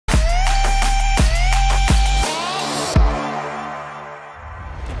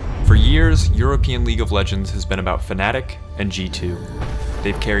years, European League of Legends has been about Fnatic and G2.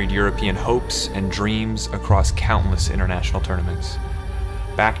 They've carried European hopes and dreams across countless international tournaments.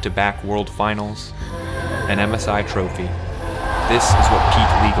 Back-to-back World Finals, an MSI trophy. This is what peak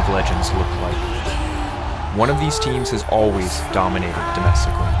League of Legends looked like. One of these teams has always dominated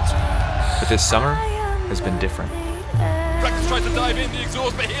domestically, but this summer has been different. Reckless tries to dive in the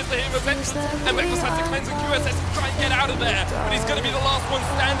exhaust, but here's the hero's entrance, and Reckless has to cleanse the QSS and try and get out of there, but he's going to be the last one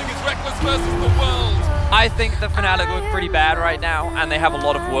standing as Reckless versus the world. I think the Fnatic look pretty bad right now, and they have a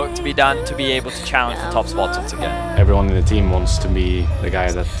lot of work to be done to be able to challenge the top spots once again. Everyone in the team wants to be the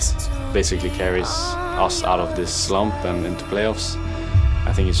guy that basically carries us out of this slump and into playoffs.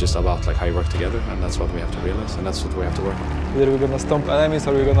 I think it's just about like how you work together, and that's what we have to realize, and that's what we have to work on. Either we're gonna stomp enemies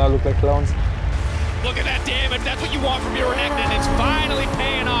or we're gonna look like clowns. Look at that damage, that's what you want from your Rekt, and it's finally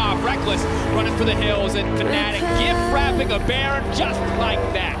paying off. Reckless running for the hills, and Fnatic gift-wrapping a Baron just like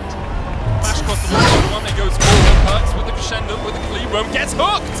that. Flash across the one that goes forward, hurts with the crescendo, with the clean roam, gets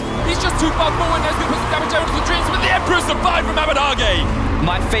hooked! He's just too far forward, now he's gonna put some damage over to the dreams, but the Emperor survived from Abadage!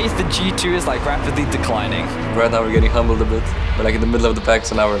 My faith in G2 is like rapidly declining. Right now we're getting humbled a bit. We're like in the middle of the pack,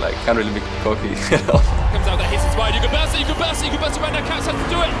 so now we're like, can't really be cocky, you know? Comes out that hits his wide, you can burst it, right now, Caps has to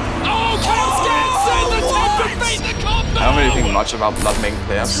do it! Oh, Caps gets it! The top of fate, the combo! I don't really think much about not making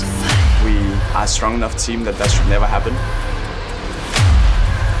playoffs. We are a strong enough team that should never happen.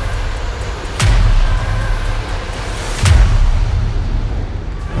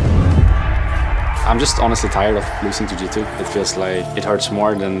 I'm just honestly tired of losing to G2. It feels like it hurts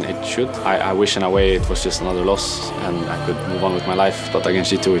more than it should. I wish in a way it was just another loss and I could move on with my life, but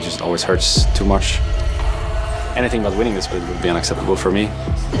against G2 it just always hurts too much. Anything but winning this split would be unacceptable for me.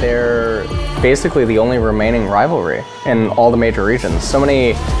 They're basically the only remaining rivalry in all the major regions. So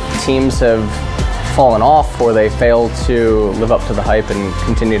many teams have fallen off or they fail to live up to the hype and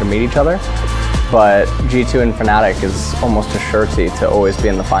continue to meet each other. But G2 and Fnatic is almost a surety to always be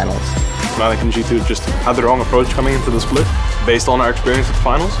in the finals. Fnatic and G2 just had the wrong approach coming into the split based on our experience at the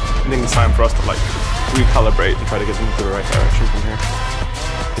finals. I think it's time for us to like recalibrate and try to get them into the right direction from here.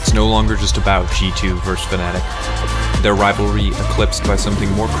 It's no longer just about G2 versus Fnatic. Their rivalry eclipsed by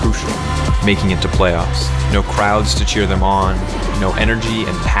something more crucial, making it to playoffs. No crowds to cheer them on, no energy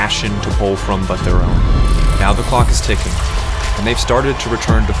and passion to pull from but their own. Now the clock is ticking, and they've started to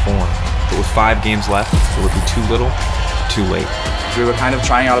return to form. But with 5 games left, will it be too little, too late? We were kind of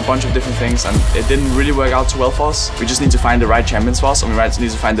trying out a bunch of different things and it didn't really work out too well for us. We just need to find the right champions for us and we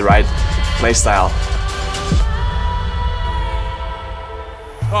need to find the right play style.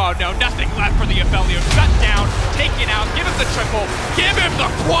 Oh no, nothing left for the Aphelios. Shut down, taken out, give him the triple, give him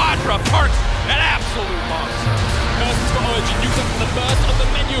the quadra perks, an absolute monster. Curses for Origin, use up the burst of the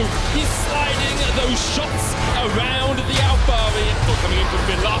menu. He's sliding those shots around the Alpha. Still coming in from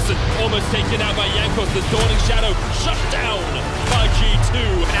Finn Larson, almost taken out by Jankos. The Dawning Shadow shut down by G2.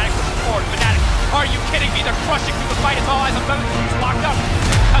 Fnatic with support, Fnatic. Are you kidding me? They're crushing through the fight. It's all eyes on both teams locked up.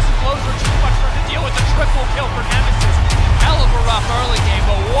 Custom blows are too much for him to deal with. The triple kill for Nemesis. Hell of a rough early game,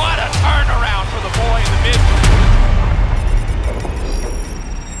 but what a turnaround for the boy in the mid.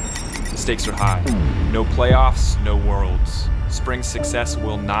 The stakes are high. No playoffs, no worlds. Spring success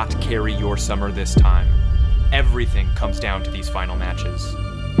will not carry your summer this time. Everything comes down to these final matches.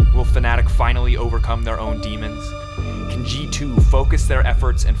 Will Fnatic finally overcome their own demons? Can G2 focus their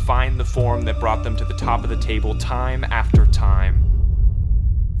efforts and find the form that brought them to the top of the table time after time?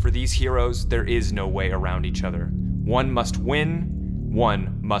 For these heroes, there is no way around each other. One must win,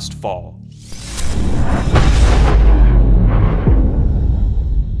 one must fall.